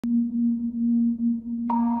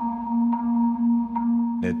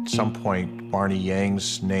At some point, Marni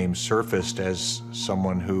Yang's name surfaced as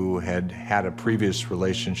someone who had had a previous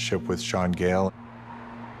relationship with Shaun Gayle.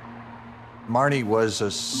 Marni was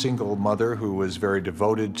a single mother who was very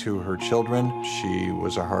devoted to her children. She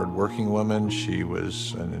was a hard-working woman. She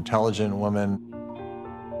was an intelligent woman.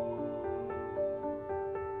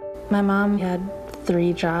 My mom had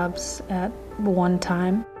 3 jobs at one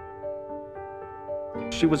time.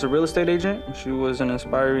 She was a real estate agent. She was an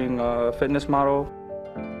aspiring fitness model.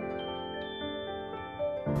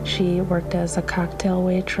 She worked as a cocktail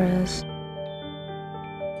waitress.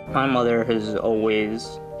 My mother has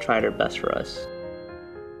always tried her best for us.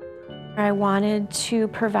 I wanted to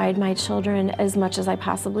provide my children as much as I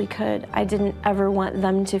possibly could. I didn't ever want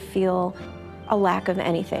them to feel a lack of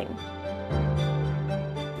anything.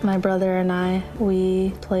 My brother and I, we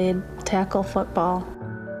played tackle football.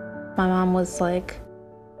 My mom was like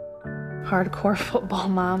hardcore football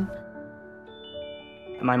mom.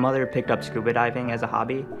 My mother picked up scuba diving as a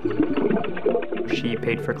hobby. She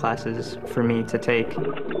paid for classes for me to take.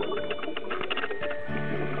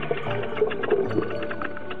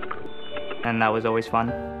 And that was always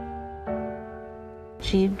fun.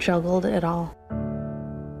 She juggled it all.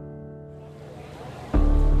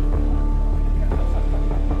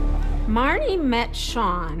 Marni met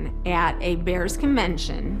Shaun at a Bears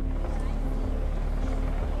convention.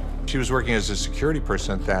 She was working as a security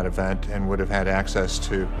person at that event and would have had access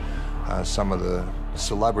to some of the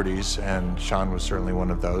celebrities, and Shaun was certainly one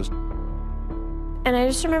of those. And I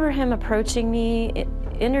just remember him approaching me,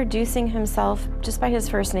 introducing himself just by his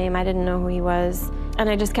first name. I didn't know who he was. And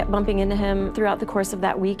I just kept bumping into him throughout the course of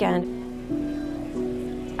that weekend.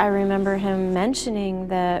 I remember him mentioning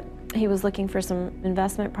that he was looking for some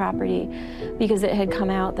investment property because it had come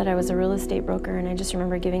out that I was a real estate broker, and I just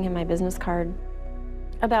remember giving him my business card.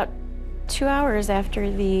 About 2 hours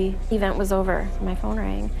after the event was over, my phone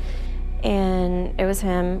rang, and it was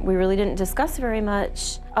him. We really didn't discuss very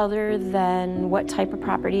much other than what type of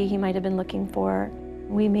property he might have been looking for.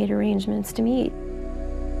 We made arrangements to meet.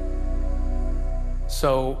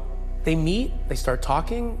 So they meet, they start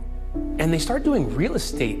talking, and they start doing real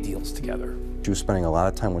estate deals together. She was spending a lot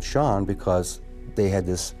of time with Shaun because they had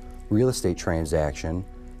this real estate transaction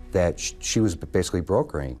that she was basically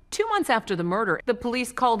brokering. 2 months after the murder, the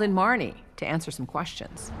police called in Marni to answer some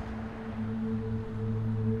questions.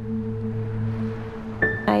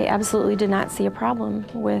 I absolutely did not see a problem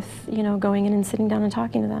with, going in and sitting down and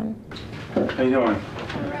talking to them. How you doing? All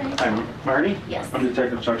right. I'm Marni. Yes. I'm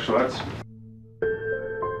Detective Chuck Schultz.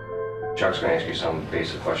 Chuck's going to ask you some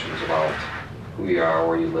basic questions about who you are,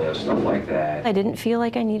 where you live, stuff like that. I didn't feel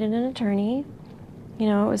like I needed an attorney. It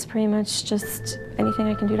was pretty much just anything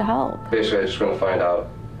I can do to help. Basically, I just want to find out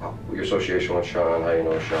your association with Shaun, how you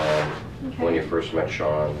know Shaun, when you first met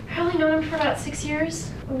Shaun. Probably known him for about 6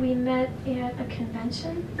 years. We met at a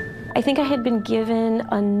convention. I think I had been given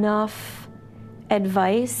enough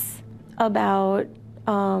advice about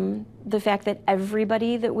the fact that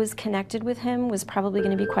everybody that was connected with him was probably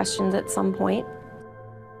going to be questioned at some point.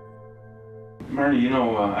 Marni,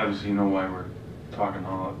 obviously you know why we're talking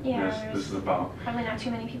all this is about. Probably not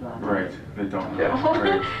too many people out there. Right, they don't know. Yeah.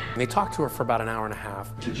 Right. They talked to her for about an hour and a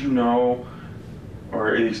half. Did you know,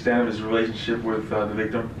 or the extent of his relationship with the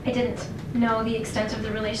victim? I didn't know the extent of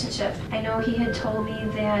the relationship. I know he had told me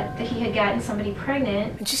that he had gotten somebody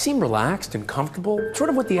pregnant. And she seemed relaxed and comfortable, sort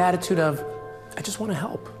of with the attitude of, I just want to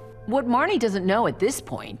help. What Marni doesn't know at this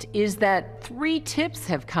point is that 3 tips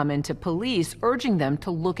have come into police urging them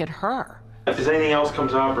to look at her. If anything else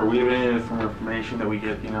comes up, or we have any information that we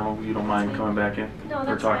get, you don't mind coming back in? No, or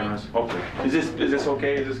that's talking fine. to us? Okay. Is this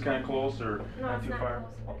okay? Is this kind of close, or No, not it's too not far?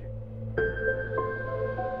 close. Okay.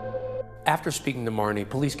 After speaking to Marni,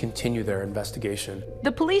 police continue their investigation.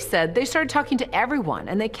 The police said they started talking to everyone,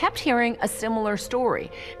 and they kept hearing a similar story.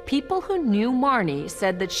 People who knew Marni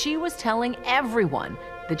said that she was telling everyone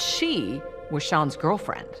that she was Shaun's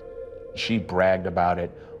girlfriend. She bragged about it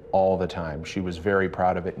all the time. She was very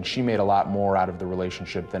proud of it, and she made a lot more out of the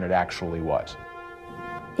relationship than it actually was.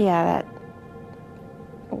 Yeah, that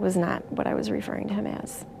was not what I was referring to him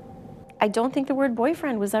as. I don't think the word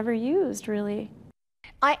boyfriend was ever used, really.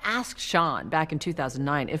 I asked Shaun back in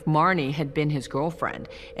 2009 if Marni had been his girlfriend,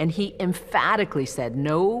 and he emphatically said,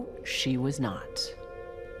 no, she was not.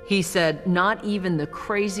 He said, not even the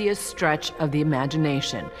craziest stretch of the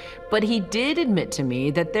imagination. But he did admit to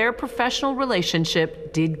me that their professional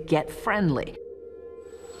relationship did get friendly.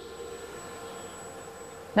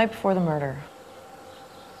 Night before the murder,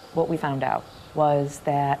 what we found out was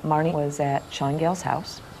that Marni was at Shaun Gayle's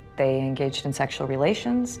house. They engaged in sexual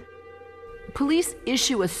relations. Police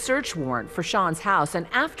issue a search warrant for Shaun's house, and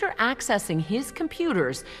after accessing his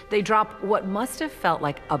computers, they drop what must have felt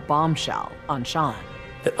like a bombshell on Shaun.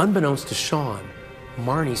 That unbeknownst to Shaun,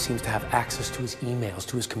 Marni seems to have access to his emails,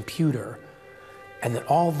 to his computer, and that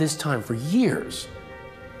all this time, for years,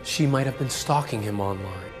 she might have been stalking him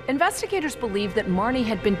online. Investigators believe that Marni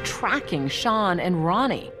had been tracking Shaun and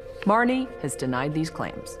Rhoni. Marni has denied these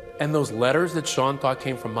claims. And those letters that Shaun thought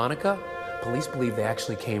came from Monica, police believe they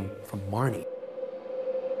actually came from Marni.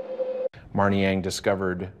 Marni Yang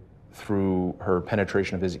discovered through her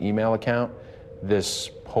penetration of his email account this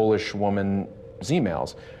Polish woman's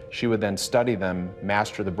emails. She would then study them,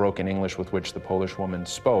 master the broken English with which the Polish woman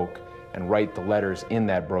spoke, and write the letters in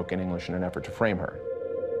that broken English in an effort to frame her.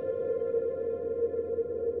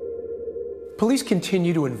 Police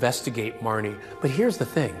continue to investigate Marni, but here's the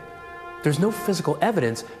thing. There's no physical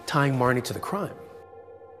evidence tying Marni to the crime.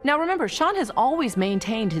 Now remember, Shaun has always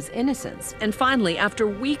maintained his innocence. And finally, after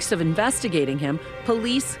weeks of investigating him,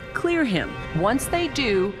 police clear him. Once they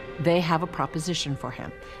do, they have a proposition for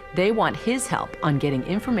him. They want his help on getting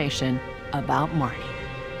information about Marni.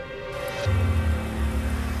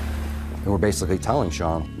 And we're basically telling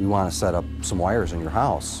Shaun, we want to set up some wires in your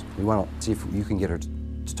house. We want to see if you can get her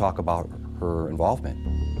to talk about her involvement.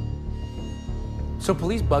 So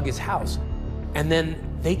police bug his house, and then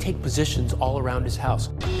they take positions all around his house.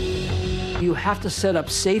 You have to set up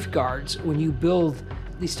safeguards when you build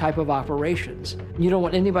these type of operations. You don't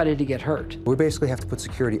want anybody to get hurt. We basically have to put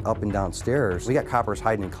security up and downstairs. We got coppers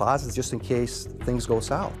hiding in closets just in case things go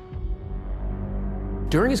south.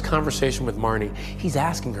 During his conversation with Marni, he's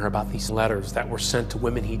asking her about these letters that were sent to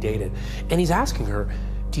women he dated. And he's asking her,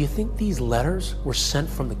 do you think these letters were sent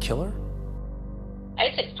from the killer? I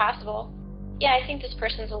think it's possible. Yeah, I think this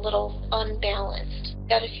person's a little unbalanced.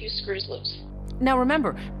 Got a few screws loose. Now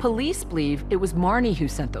remember, police believe it was Marni who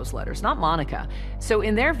sent those letters, not Monica. So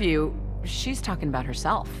in their view, she's talking about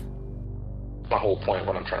herself. My whole point,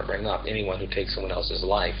 what I'm trying to bring up, anyone who takes someone else's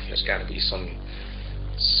life, there's got to be some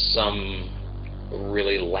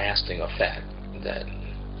really lasting effect that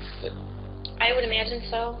I would imagine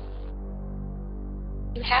so.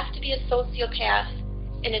 You have to be a sociopath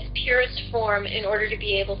in its purest form in order to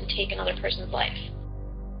be able to take another person's life.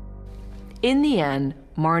 In the end,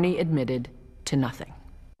 Marni admitted to nothing.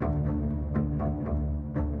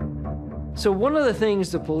 So one of the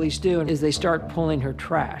things the police do is they start pulling her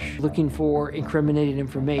trash, looking for incriminating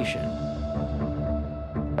information.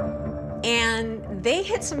 And they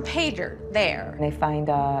hit some pay dirt there. They find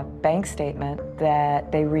a bank statement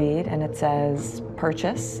that they read, and it says,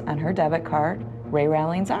 purchase on her debit card, Ray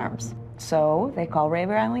Ralling's Arms. So they call Ray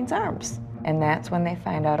Ralling's Arms. And that's when they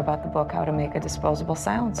find out about the book, How to Make a Disposable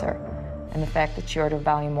Silencer, and the fact that she ordered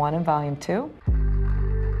Volume 1 and Volume 2.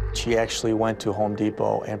 She actually went to Home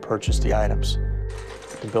Depot and purchased the items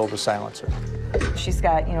to build a silencer. She's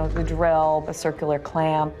got, the drill, a circular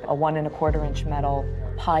clamp, a 1 1/4 inch metal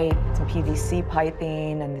pipe, some PVC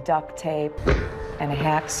piping, and the duct tape, and a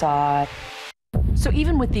hacksaw. So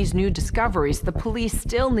even with these new discoveries, the police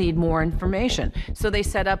still need more information. So they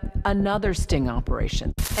set up another sting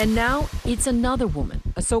operation. And now it's another woman,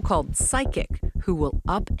 a so-called psychic, who will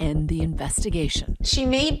upend the investigation. She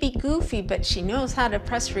may be goofy, but she knows how to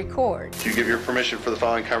press record. Do you give your permission for the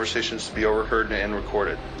following conversations to be overheard and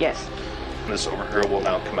recorded? Yes. This overheard will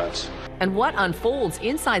now commence. And what unfolds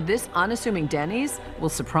inside this unassuming Denny's will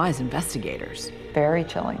surprise investigators. Very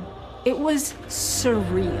chilling. It was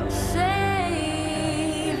surreal.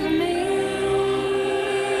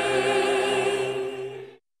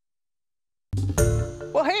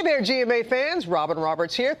 Well, hey there, GMA fans. Robin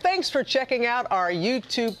Roberts here. Thanks for checking out our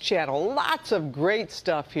YouTube channel. Lots of great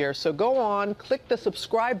stuff here. So go on, click the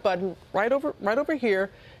subscribe button right over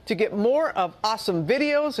here to get more of awesome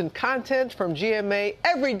videos and content from GMA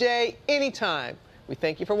every day, anytime. We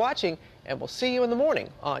thank you for watching, and we'll see you in the morning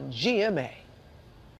on GMA.